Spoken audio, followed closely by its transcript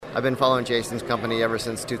I've been following Jason's company ever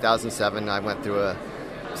since 2007. I went through a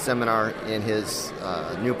seminar in his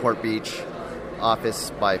Newport Beach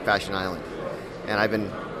office by Fashion Island. And I've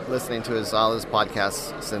been listening to all his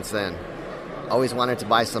podcasts since then. Always wanted to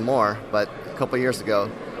buy some more, but a couple years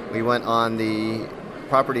ago, we went on the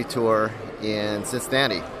property tour in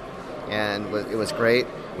Cincinnati, and it was great.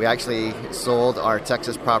 We actually sold our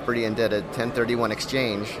Texas property and did a 1031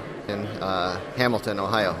 exchange in Hamilton,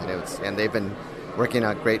 Ohio, and they've been working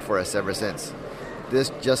out great for us ever since.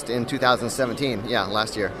 This just in 2017,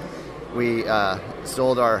 last year, we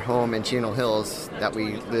sold our home in Chino Hills that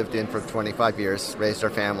we lived in for 25 years, raised our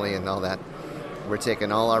family and all that. We're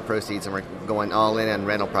taking all our proceeds and we're going all in on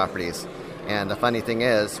rental properties. And the funny thing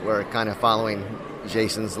is, we're kind of following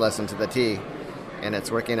Jason's lesson to the T, and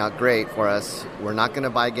it's working out great for us. We're not going to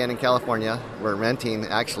buy again in California. We're renting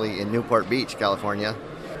actually in Newport Beach, California.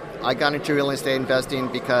 I got into real estate investing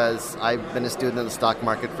because I've been a student of the stock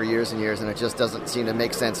market for years and years, and it just doesn't seem to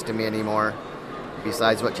make sense to me anymore.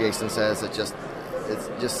 Besides what Jason says, it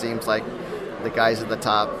just seems like the guys at the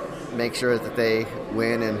top make sure that they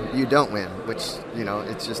win and you don't win, which,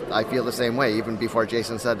 it's just, I feel the same way even before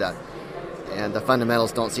Jason said that. And the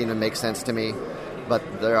fundamentals don't seem to make sense to me, but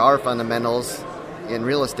there are fundamentals in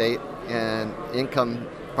real estate and income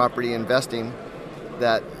property investing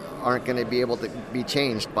that aren't going to be able to be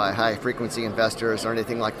changed by high-frequency investors or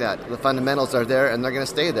anything like that. The fundamentals are there, and they're going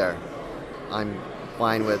to stay there. I'm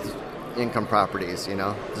fine with income properties,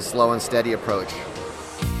 the slow and steady approach.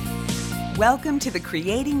 Welcome to the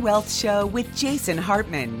Creating Wealth Show with Jason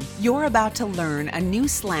Hartman. You're about to learn a new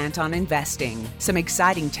slant on investing, some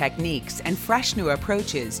exciting techniques, and fresh new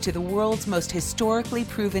approaches to the world's most historically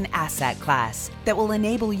proven asset class that will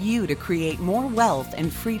enable you to create more wealth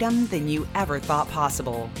and freedom than you ever thought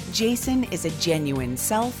possible. Jason is a genuine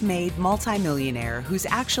self-made multimillionaire who's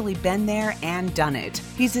actually been there and done it.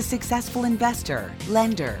 He's a successful investor,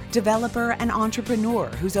 lender, developer, and entrepreneur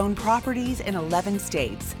who's owned properties in 11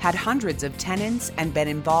 states, had hundreds of tenants, and been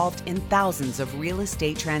involved in thousands of real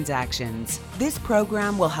estate transactions. This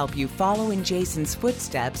program will help you follow in Jason's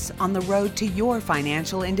footsteps on the road to your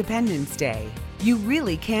financial independence day. You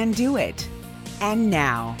really can do it. And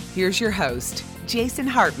now, here's your host, Jason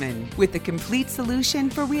Hartman, with the complete solution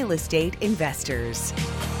for real estate investors.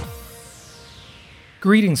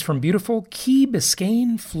 Greetings from beautiful Key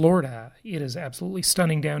Biscayne, Florida. It is absolutely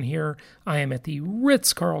stunning down here. I am at the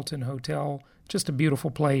Ritz-Carlton Hotel. Just a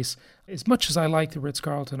beautiful place. As much as I like the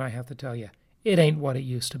Ritz-Carlton, I have to tell you, it ain't what it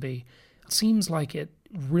used to be. It seems like it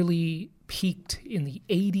really peaked in the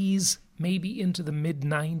 80s, maybe into the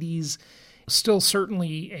mid-90s. Still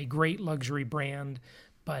certainly a great luxury brand,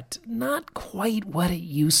 but not quite what it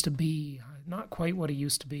used to be. Not quite what it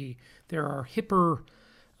used to be. There are hipper,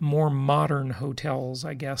 more modern hotels,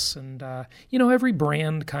 I guess, and every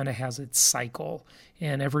brand kind of has its cycle,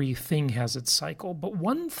 and everything has its cycle. But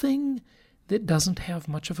one thing that doesn't have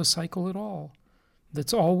much of a cycle at all,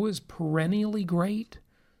 that's always perennially great.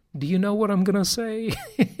 Do you know what I'm going to say?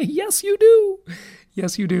 Yes, you do.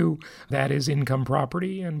 Yes, you do. That is income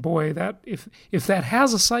property. And boy, that if that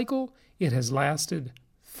has a cycle, it has lasted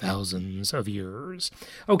thousands of years.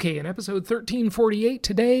 Okay, in episode 1348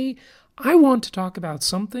 today, I want to talk about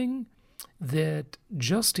something that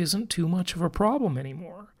just isn't too much of a problem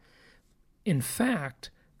anymore. In fact,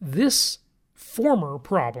 this former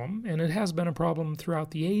problem, and it has been a problem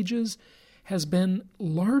throughout the ages, has been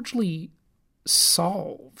largely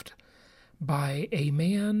solved by a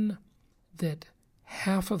man that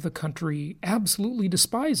half of the country absolutely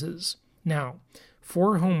despises. Now,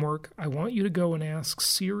 for homework, I want you to go and ask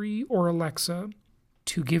Siri or Alexa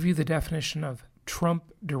to give you the definition of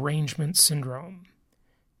Trump derangement syndrome.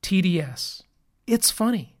 TDS. It's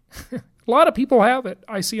funny. A lot of people have it.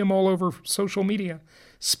 I see them all over social media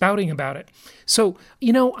spouting about it. So,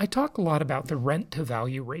 I talk a lot about the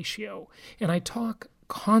rent-to-value ratio, and I talk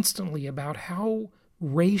constantly about how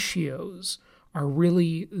ratios are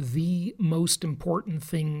really the most important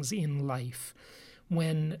things in life.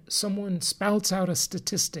 When someone spouts out a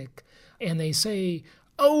statistic and they say,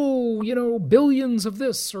 billions of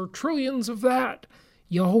this or trillions of that,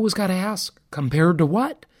 you always got to ask, compared to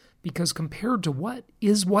what? Because compared to what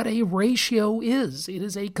is what a ratio is. It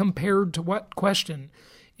is a compared to what question,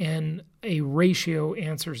 and a ratio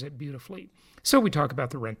answers it beautifully. So we talk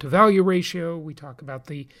about the rent-to-value ratio. We talk about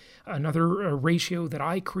another ratio that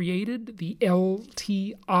I created, the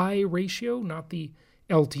LTI ratio, not the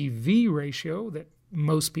LTV ratio that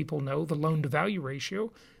most people know, the loan-to-value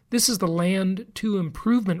ratio. This is the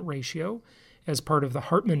land-to-improvement ratio as part of the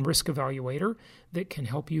Hartman Risk Evaluator that can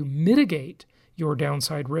help you mitigate your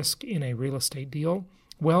downside risk in a real estate deal.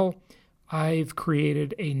 Well, I've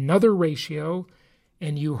created another ratio,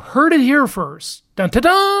 and you heard it here first.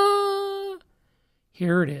 Dun-ta-da!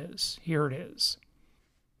 Here it is. Here it is.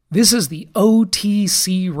 This is the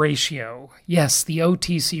OTC ratio. Yes, the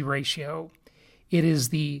OTC ratio. It is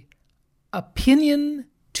the opinion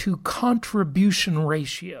to contribution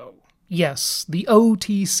ratio. Yes, the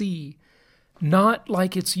OTC. Not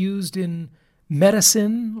like it's used in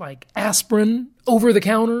medicine, like aspirin, over the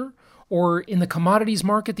counter, or in the commodities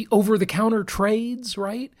market, the over-the-counter trades,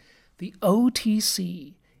 right? The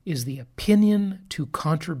OTC is the opinion to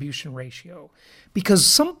contribution ratio. Because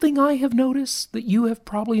something I have noticed that you have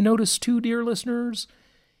probably noticed too, dear listeners,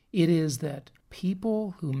 it is that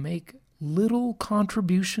people who make little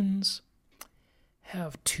contributions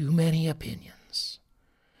have too many opinions.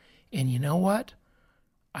 And you know what?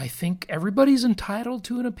 I think everybody's entitled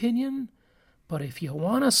to an opinion, but if you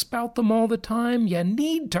want to spout them all the time, you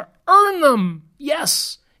need to earn them.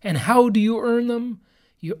 Yes. And how do you earn them?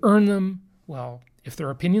 You earn them, well, if they're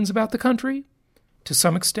opinions about the country, to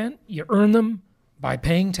some extent, you earn them by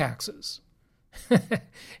paying taxes.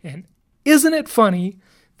 And isn't it funny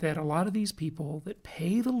that a lot of these people that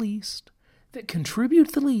pay the least, that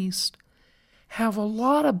contribute the least, have a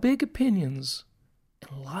lot of big opinions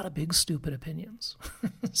and a lot of big stupid opinions?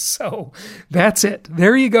 So that's it.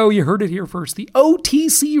 There you go. You heard it here first. The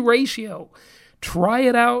OTC ratio. Try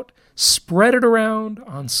it out. Spread it around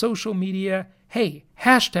on social media. Hey,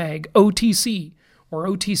 hashtag OTC or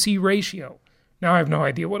OTC ratio. Now, I have no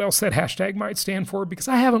idea what else that hashtag might stand for because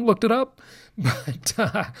I haven't looked it up,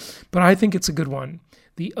 but I think it's a good one.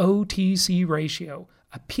 The OTC ratio,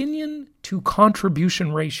 opinion to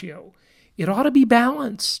contribution ratio. It ought to be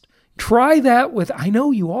balanced. Try that with, I know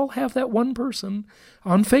you all have that one person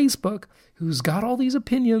on Facebook who's got all these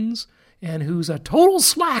opinions and who's a total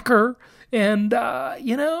slacker, and,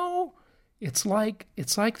 it's like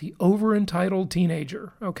the over-entitled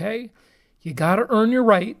teenager, okay? You got to earn your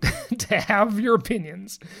right to have your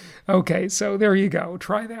opinions. Okay, so there you go.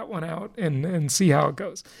 Try that one out and see how it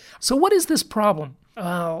goes. So what is this problem?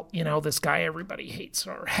 Well, this guy everybody hates,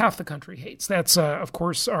 or half the country hates. That's, of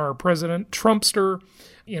course, our president, Trumpster.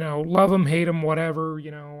 Love him, hate him, whatever.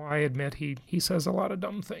 I admit he says a lot of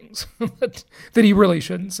dumb things that he really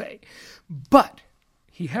shouldn't say. But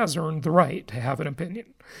he has earned the right to have an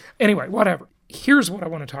opinion. Anyway, whatever. Here's what I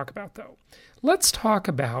want to talk about, though. Let's talk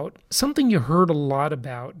about something you heard a lot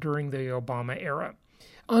about during the Obama era.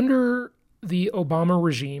 Under the Obama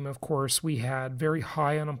regime, of course, we had very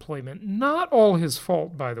high unemployment. Not all his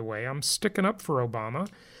fault, by the way. I'm sticking up for Obama.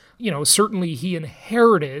 Certainly he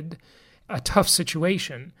inherited a tough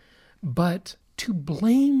situation. But to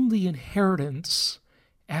blame the inheritance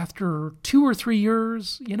after 2 or 3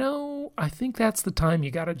 years, I think that's the time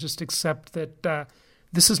you got to just accept that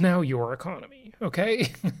this is now your economy,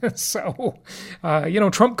 okay? So,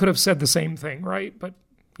 Trump could have said the same thing, right? But,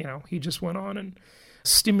 he just went on and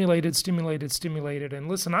stimulated. And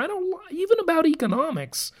listen, I don't even about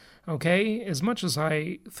economics, okay? As much as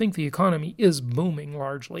I think the economy is booming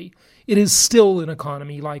largely, it is still an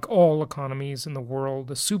economy like all economies in the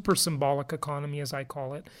world, a super symbolic economy, as I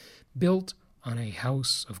call it, built on a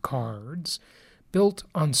house of cards, built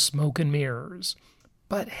on smoke and mirrors.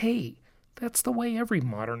 But hey, that's the way every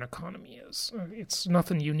modern economy is. It's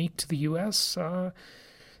nothing unique to the U.S.,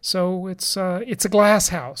 so it's a glass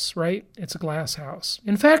house, right? It's a glass house.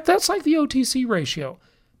 In fact, that's like the OTC ratio.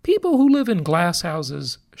 People who live in glass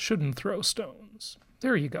houses shouldn't throw stones.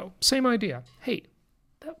 There you go. Same idea. Hey,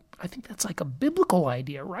 I think that's like a biblical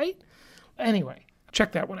idea, right? Anyway,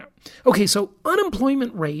 check that one out. Okay, so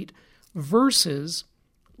unemployment rate versus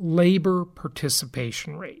labor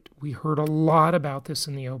participation rate. We heard a lot about this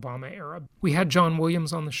in the Obama era. We had John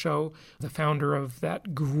Williams on the show, the founder of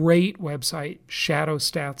that great website,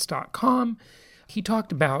 shadowstats.com. He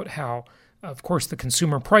talked about how, of course, the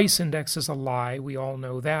consumer price index is a lie. We all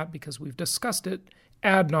know that because we've discussed it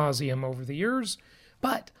ad nauseum over the years.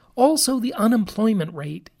 But also the unemployment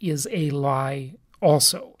rate is a lie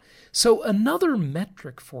also. So another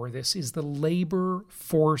metric for this is the labor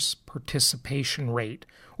force participation rate,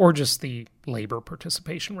 or just the labor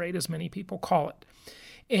participation rate, as many people call it.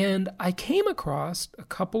 And I came across a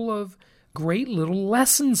couple of great little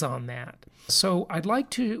lessons on that. So I'd like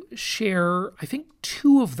to share, I think,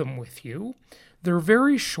 2 of them with you. They're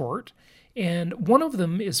very short, and one of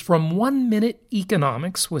them is from 1 Minute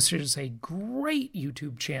Economics, which is a great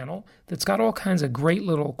YouTube channel that's got all kinds of great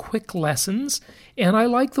little quick lessons, and I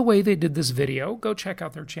like the way they did this video. Go check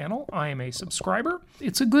out their channel. I am a subscriber.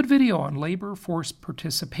 It's a good video on labor force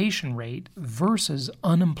participation rate versus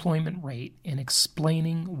unemployment rate and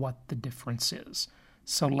explaining what the difference is.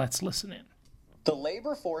 So let's listen in. The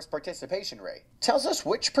labor force participation rate tells us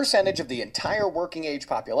which percentage of the entire working age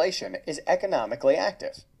population is economically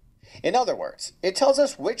active. In other words, it tells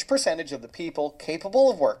us which percentage of the people capable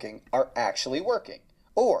of working are actually working,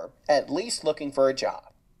 or at least looking for a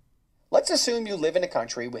job. Let's assume you live in a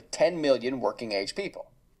country with 10 million working age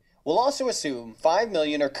people. We'll also assume 5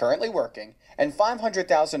 million are currently working and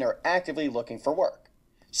 500,000 are actively looking for work.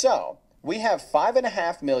 So, we have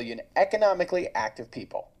 5.5 million economically active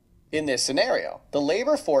people. In this scenario, the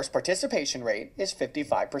labor force participation rate is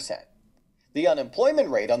 55%. The unemployment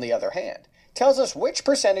rate, on the other hand, tells us which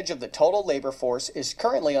percentage of the total labor force is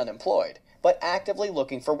currently unemployed, but actively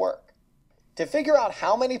looking for work. To figure out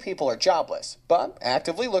how many people are jobless, but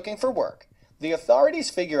actively looking for work, the authorities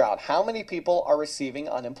figure out how many people are receiving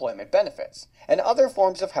unemployment benefits and other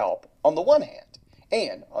forms of help on the one hand,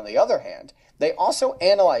 and, on the other hand, they also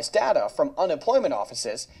analyze data from unemployment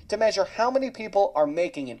offices to measure how many people are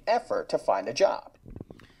making an effort to find a job.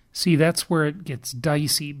 See, that's where it gets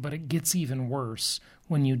dicey, but it gets even worse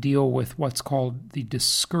when you deal with what's called the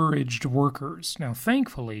discouraged workers. Now,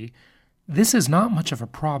 thankfully, this is not much of a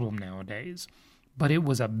problem nowadays, but it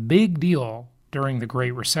was a big deal during the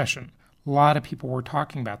Great Recession. A lot of people were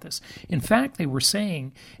talking about this. In fact, they were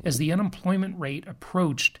saying as the unemployment rate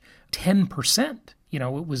approached 10%,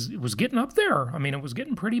 it was getting up there. I mean, it was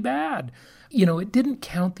getting pretty bad. It didn't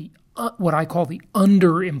count the what I call the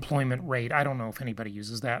underemployment rate. I don't know if anybody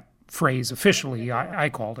uses that phrase officially. I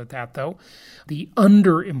called it that, though. The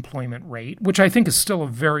underemployment rate, which I think is still a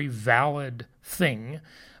very valid thing,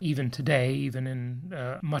 even today, even in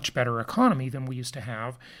a much better economy than we used to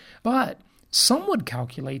have. But some would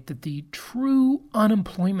calculate that the true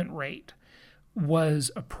unemployment rate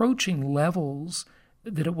was approaching levels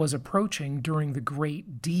that it was approaching during the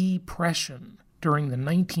Great Depression, during the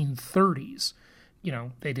 1930s.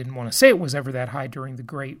 They didn't want to say it was ever that high during the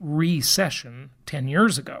Great Recession 10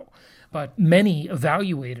 years ago, but many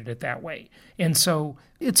evaluated it that way. And so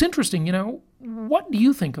it's interesting, what do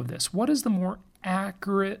you think of this? What is the more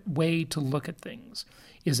accurate way to look at things?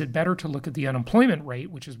 Is it better to look at the unemployment rate,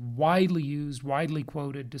 which is widely used, widely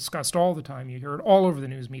quoted, discussed all the time, you hear it all over the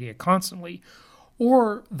news media constantly,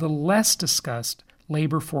 or the less discussed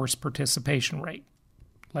labor force participation rate?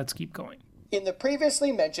 Let's keep going. In the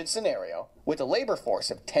previously mentioned scenario, with a labor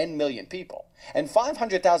force of 10 million people and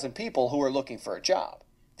 500,000 people who are looking for a job,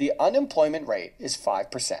 the unemployment rate is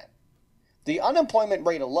 5%. The unemployment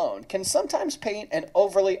rate alone can sometimes paint an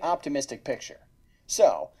overly optimistic picture.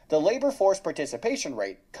 So, the labor force participation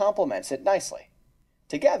rate complements it nicely.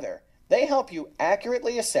 Together, they help you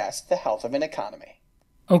accurately assess the health of an economy.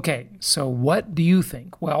 Okay, so what do you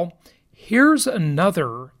think? Well, here's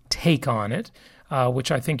another take on it,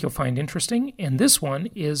 which I think you'll find interesting, and this one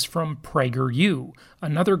is from PragerU,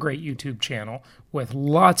 another great YouTube channel with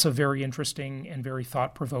lots of very interesting and very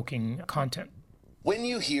thought-provoking content. When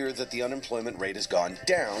you hear that the unemployment rate has gone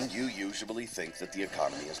down, you usually think that the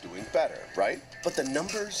economy is doing better, right? But the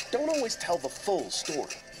numbers don't always tell the full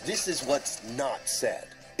story. This is what's not said.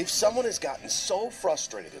 If someone has gotten so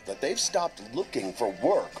frustrated that they've stopped looking for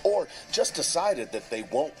work or just decided that they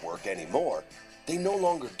won't work anymore, they no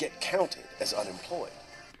longer get counted as unemployed.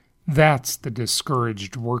 That's the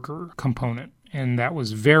discouraged worker component, and that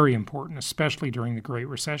was very important, especially during the Great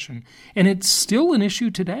Recession. And it's still an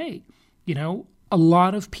issue today. A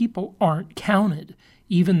lot of people aren't counted,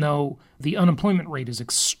 even though the unemployment rate is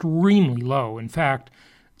extremely low. In fact,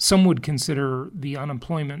 some would consider the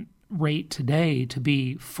unemployment rate today to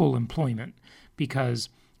be full employment because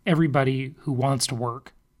everybody who wants to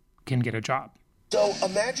work can get a job. So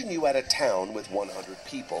imagine you had a town with 100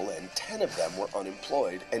 people and 10 of them were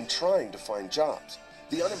unemployed and trying to find jobs.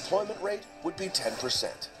 The unemployment rate would be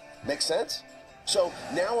 10%. Make sense? So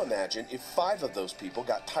now imagine if 5 of those people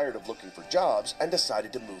got tired of looking for jobs and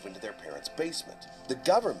decided to move into their parents' basement. The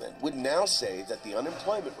government would now say that the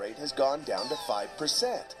unemployment rate has gone down to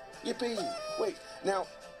 5%. Yippee! Wait, now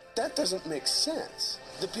that doesn't make sense.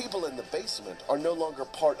 The people in the basement are no longer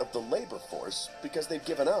part of the labor force because they've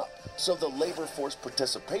given up. So the labor force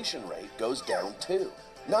participation rate goes down too.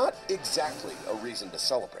 Not exactly a reason to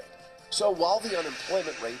celebrate. So while the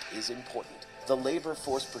unemployment rate is important, the labor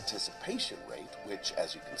force participation rate, which,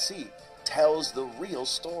 as you can see, tells the real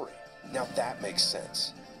story. Now that makes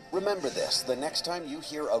sense. Remember this, the next time you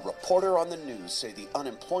hear a reporter on the news say the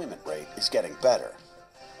unemployment rate is getting better.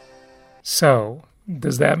 So,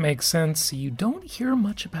 does that make sense? You don't hear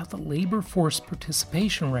much about the labor force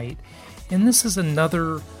participation rate, and this is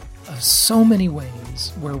another of so many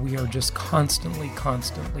ways where we are just constantly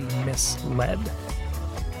misled.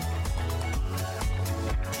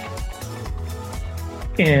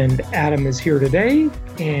 And Adam is here today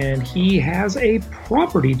and he has a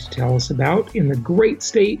property to tell us about in the great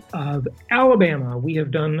state of Alabama. We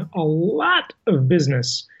have done a lot of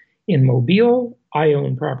business in Mobile. I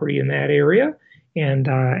own property in that area. And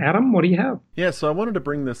Adam, what do you have? Yeah, so I wanted to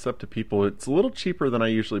bring this up to people. It's a little cheaper than I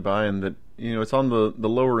usually buy, and that it's on the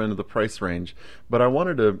lower end of the price range. But I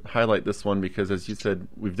wanted to highlight this one because, as you said,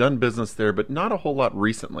 we've done business there, but not a whole lot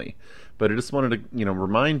recently. But I just wanted to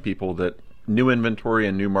remind people that new inventory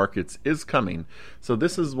and new markets is coming. So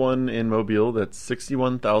this is one in Mobile that's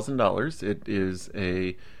 $61,000. It is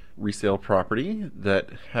a resale property that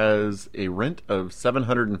has a rent of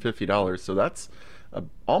 $750. So that's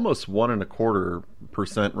almost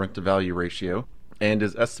 1.25% rent to value ratio, and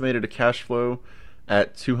is estimated to cash flow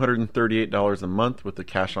at $238 a month with a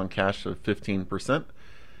cash on cash of 15%.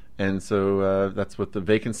 And so that's with the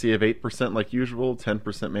vacancy of 8% like usual,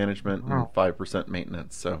 10% management, and 5%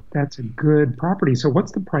 maintenance. So that's a good property. So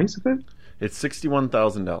what's the price of it? It's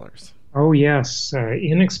 $61,000. Oh, yes.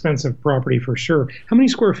 Inexpensive property for sure. How many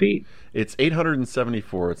square feet? It's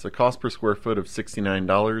 874. It's a cost per square foot of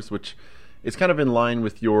 $69, which is kind of in line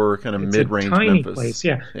with your kind of mid-range Memphis. Tiny place,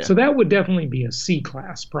 yeah. So that would definitely be a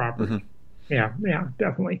C-class property. Mm-hmm. Yeah,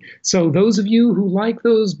 definitely. So those of you who like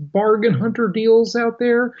those bargain hunter deals out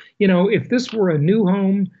there, if this were a new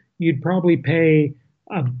home, you'd probably pay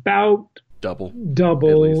about double.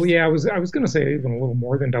 Yeah, I was going to say even a little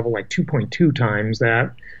more than double, like 2.2 times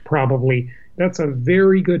that probably. That's a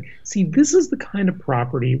very good. See, this is the kind of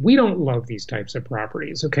property we don't love these types of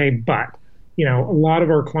properties, okay? But a lot of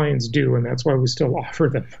our clients do, and that's why we still offer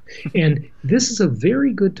them. And this is a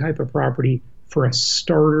very good type of property for a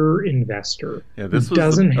starter investor who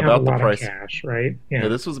doesn't have a lot of cash, right? Yeah,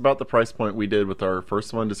 this was about the price point we did with our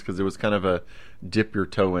first one, just because it was kind of a dip your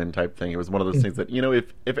toe in type thing. It was one of those things that,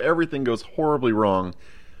 if everything goes horribly wrong,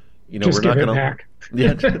 just we're not going to.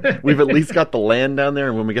 Yeah, we've at least got the land down there,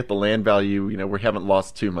 and when we get the land value, we haven't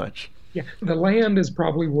lost too much. Yeah, the land is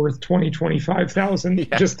probably worth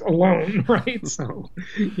 $25,000 just alone, right? So,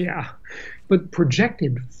 yeah. But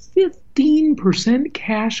projected 15%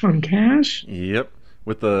 cash on cash? Yep,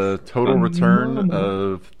 with a total return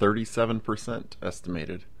of 37%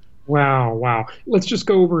 estimated. Wow. Let's just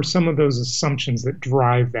go over some of those assumptions that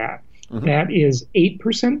drive that. Mm-hmm. That is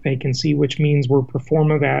 8% vacancy, which means we're pro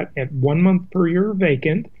forma that at 1 month per year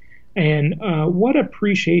vacant. And what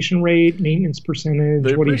appreciation rate, maintenance percentage?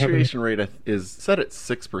 The appreciation rate is set at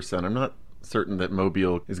 6%. I'm not certain that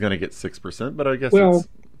Mobile is going to get 6%, but I guess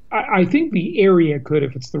I think the area could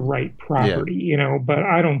if it's the right property, but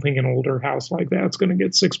I don't think an older house like that's going to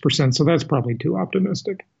get 6%, so that's probably too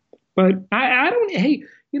optimistic. But I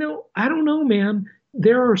don't know, man.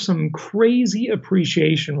 There are some crazy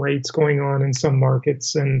appreciation rates going on in some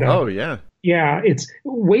markets. And yeah,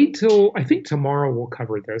 wait till, I think tomorrow we'll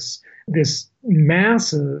cover this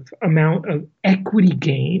massive amount of equity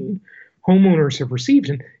gain homeowners have received.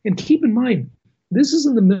 And keep in mind, this is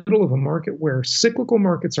in the middle of a market where cyclical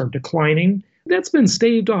markets are declining. That's been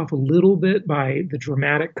staved off a little bit by the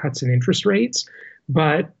dramatic cuts in interest rates,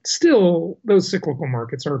 but still those cyclical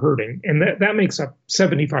markets are hurting. And that makes up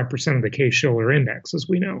 75% of the Case-Shiller index, as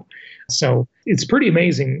we know. So it's pretty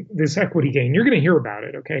amazing, this equity gain. You're going to hear about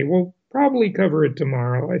it, okay? We'll probably cover it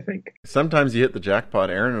tomorrow, I think. Sometimes you hit the jackpot.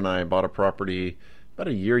 Aaron and I bought a property about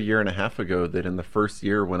a year and a half ago that in the first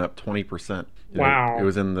year went up 20%. Wow. It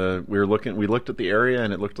was we looked at the area,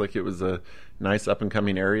 and it looked like it was a nice up and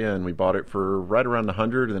coming area, and we bought it for right around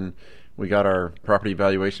 100, and we got our property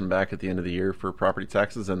valuation back at the end of the year for property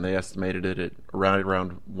taxes, and they estimated it at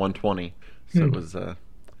around 120. So it was a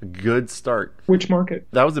good start. Which market?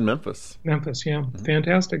 That was in Memphis. Memphis, yeah. Mm-hmm.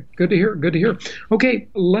 Fantastic. Good to hear. Okay,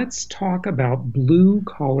 let's talk about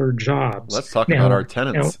blue-collar jobs. Let's talk about our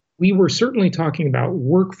tenants. We were certainly talking about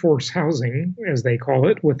workforce housing, as they call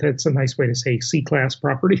it, it's a nice way to say C-class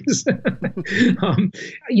properties.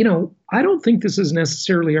 I don't think this is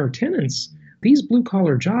necessarily our tenants. These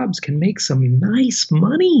blue-collar jobs can make some nice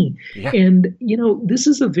money. Yeah. And, this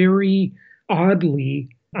is a very oddly,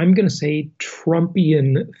 I'm going to say,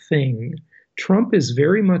 Trumpian thing. Trump is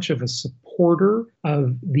very much of a supporter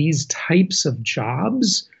of these types of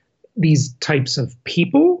jobs, these types of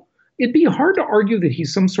people. It'd be hard to argue that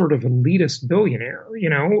he's some sort of elitist billionaire,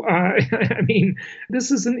 I mean, this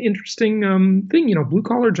is an interesting thing.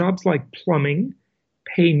 Blue-collar jobs like plumbing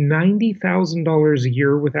pay $90,000 a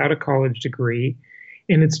year without a college degree,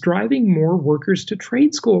 and it's driving more workers to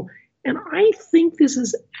trade school. And I think this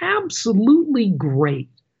is absolutely great.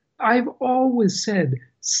 I've always said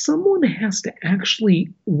someone has to actually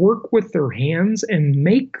work with their hands and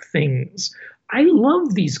make things. I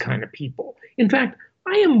love these kind of people. In fact,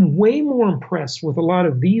 I am way more impressed with a lot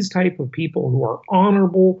of these type of people who are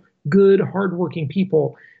honorable, good, hardworking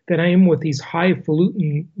people than I am with these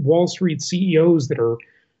highfalutin Wall Street CEOs that are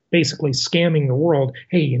basically scamming the world.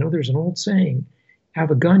 Hey, there's an old saying,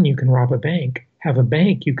 have a gun, you can rob a bank. Have a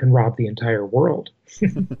bank, you can rob the entire world.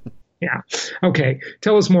 Yeah. Okay.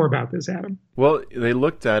 Tell us more about this, Adam. Well, they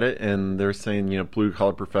looked at it and they're saying,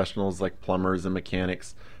 blue-collar professionals like plumbers and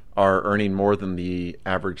mechanics are earning more than the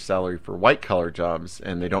average salary for white-collar jobs,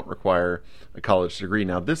 and they don't require a college degree.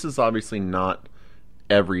 Now, this is obviously not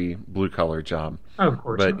every blue-collar job. Of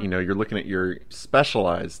course but, not. You're looking at your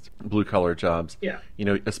specialized blue-collar jobs. Yeah.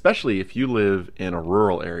 Especially if you live in a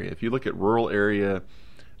rural area. If you look at rural area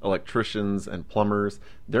electricians and plumbers,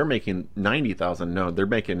 they're making $90,000. No, they're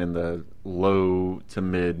making in the low to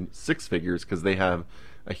mid six figures because they have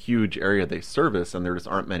a huge area they service and there just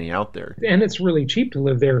aren't many out there. And it's really cheap to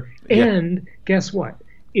live there. Yeah. And guess what?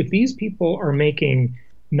 If these people are making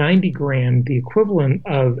 90 grand, the equivalent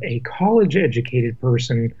of a college educated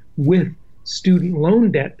person with student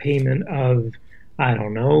loan debt payment of, I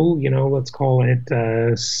don't know, let's call it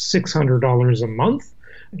 $600 a month,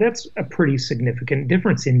 that's a pretty significant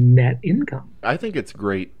difference in net income. I think it's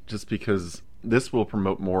great just because this will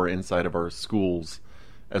promote more inside of our schools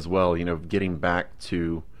as well, getting back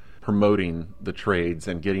to promoting the trades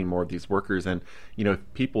and getting more of these workers. And, if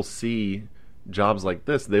people see jobs like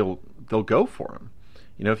this, they'll go for them.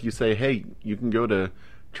 If you say, hey, you can go to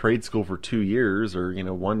trade school for 2 years or,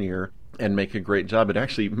 1 year and make a great job. It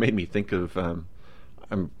actually made me think of,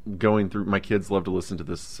 I'm going through, my kids love to listen to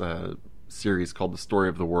this series called The Story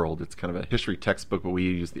of the World. It's kind of a history textbook, but we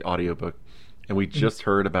use the audiobook. And we just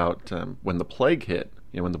heard about when the plague hit,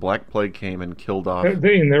 when the Black Plague came and killed off. In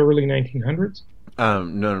the early 1900s?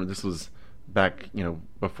 No, this was back,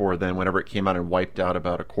 before then, whenever it came out and wiped out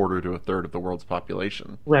about a quarter to a third of the world's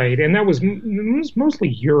population. Right, and that was mostly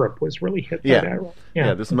Europe was really hit by that.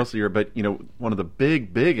 Yeah, this is mostly Europe. But, one of the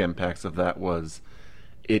big impacts of that was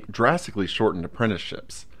it drastically shortened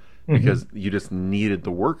apprenticeships because you just needed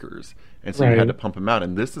the workers. And so you had to pump them out.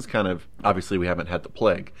 And this is kind of, obviously we haven't had the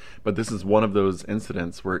plague, but this is one of those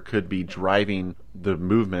incidents where it could be driving the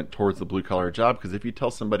movement towards the blue-collar job. Because if you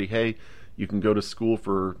tell somebody, hey, you can go to school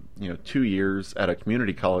for 2 years at a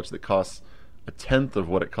community college that costs a tenth of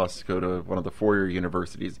what it costs to go to one of the four-year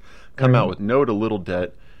universities, come out with no to little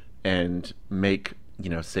debt and make,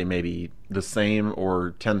 say maybe the same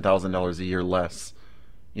or $10,000 a year less,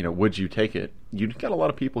 would you take it? You'd get a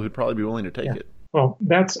lot of people who'd probably be willing to take it. Well,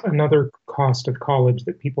 that's another cost of college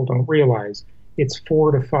that people don't realize. It's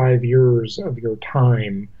 4 to 5 years of your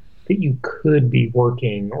time that you could be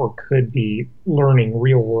working or could be learning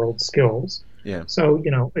real-world skills. Yeah. So,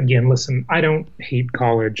 again, listen, I don't hate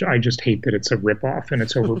college. I just hate that it's a ripoff and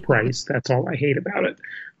it's overpriced. That's all I hate about it.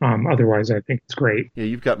 Otherwise, I think it's great. Yeah,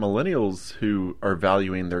 you've got millennials who are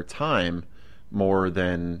valuing their time more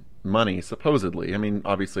than money, supposedly. I mean,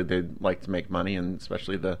 obviously, they'd like to make money, and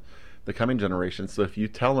especially the coming generation. So if you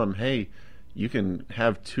tell them, hey, you can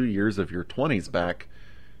have 2 years of your 20s back,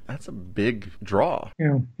 that's a big draw.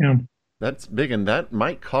 Yeah. That's big, and that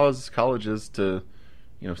might cause colleges to,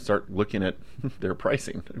 start looking at their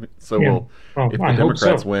pricing. So if the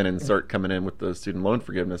Democrats win and start coming in with the student loan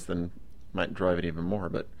forgiveness, then it might drive it even more,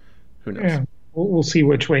 but who knows? Yeah. We'll see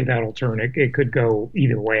which way that'll turn. It could go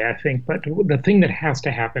either way, I think. But the thing that has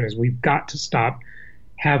to happen is we've got to stop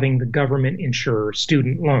having the government insure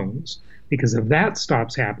student loans, because if that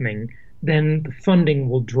stops happening, then the funding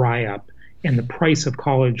will dry up and the price of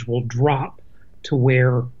college will drop to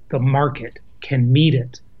where the market can meet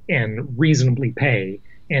it and reasonably pay,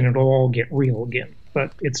 and it'll all get real again.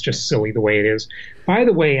 But it's just silly the way it is. By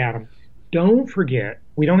the way, Adam, don't forget,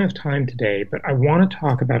 we don't have time today, but I want to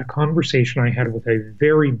talk about a conversation I had with a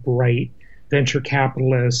very bright venture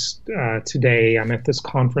capitalist today. I'm at this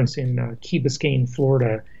conference in Key Biscayne,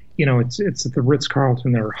 Florida. It's at the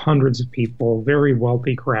Ritz-Carlton. There are hundreds of people, very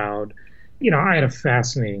wealthy crowd. I had a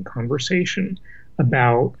fascinating conversation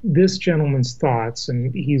about this gentleman's thoughts,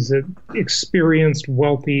 and he's an experienced,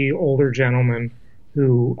 wealthy, older gentleman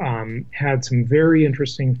who had some very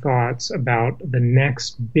interesting thoughts about the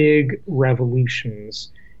next big revolutions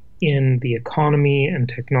in the economy and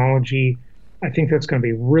technology. I think that's going to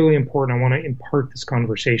be really important. I want to impart this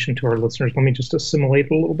conversation to our listeners. Let me just assimilate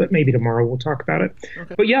it a little bit. Maybe tomorrow we'll talk about it.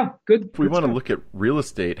 Okay. But yeah, good. If we want to look at real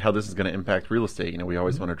estate, how this is going to impact real estate, we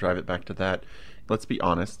always want to drive it back to that. Let's be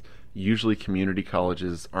honest. Usually community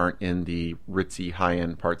colleges aren't in the ritzy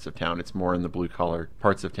high-end parts of town. It's more in the blue-collar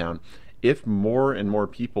parts of town. If more and more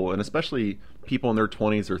people, and especially people in their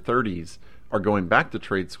 20s or 30s, are going back to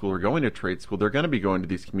trade school or going to trade school, they're going to be going to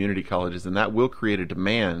these community colleges, and that will create a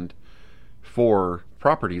demand for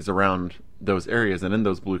properties around those areas and in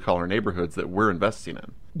those blue-collar neighborhoods that we're investing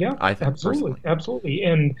in. Yeah, I think, absolutely, personally. absolutely.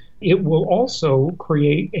 And it will also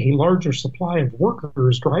create a larger supply of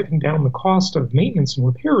workers, driving down the cost of maintenance and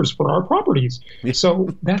repairs for our properties. So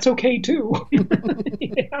that's okay too.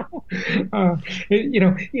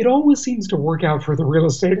 It always seems to work out for the real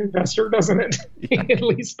estate investor, doesn't it? Yeah. At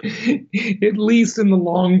least in the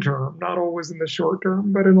long term, not always in the short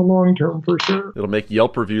term, but in the long term for sure. It'll make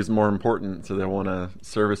Yelp reviews more important, so they'll want to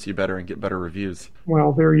service you better and get better reviews.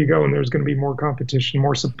 Well, there you go. And there's going to be more competition,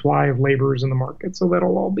 more supply of laborers in the market. So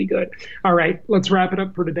that'll all be good. All right, let's wrap it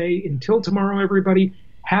up for today. Until tomorrow, everybody,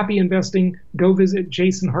 happy investing. Go visit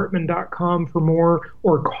jasonhartman.com for more,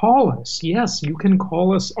 or call us. Yes, you can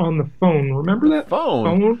call us on the phone. Remember that?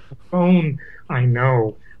 Phone. I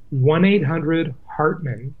know.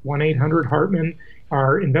 1-800-HARTMAN. 1-800-HARTMAN.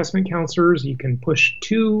 Our investment counselors, you can push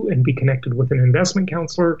 2 and be connected with an investment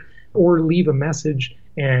counselor, or leave a message,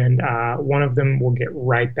 and one of them will get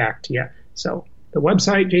right back to you. So the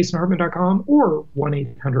website, jasonhartman.com, or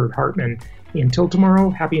 1-800-HARTMAN. Until tomorrow,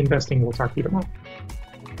 happy investing. We'll talk to you tomorrow.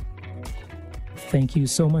 Thank you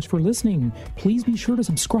so much for listening. Please be sure to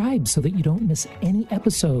subscribe so that you don't miss any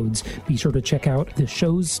episodes. Be sure to check out the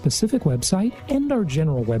show's specific website and our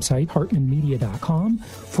general website, hartmanmedia.com,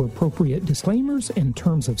 for appropriate disclaimers and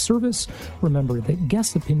terms of service. Remember that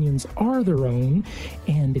guest opinions are their own,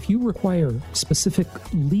 and if you require specific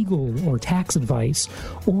legal or tax advice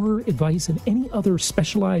or advice in any other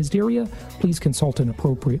specialized area, please consult an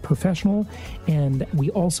appropriate professional. And we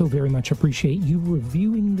also very much appreciate you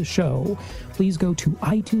reviewing the show. Please go to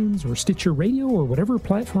iTunes or Stitcher Radio or whatever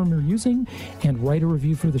platform you're using and write a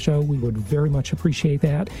review for the show. We would very much appreciate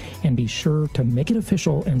that. And be sure to make it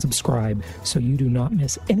official and subscribe so you do not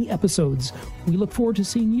miss any episodes. We look forward to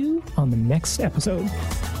seeing you on the next episode.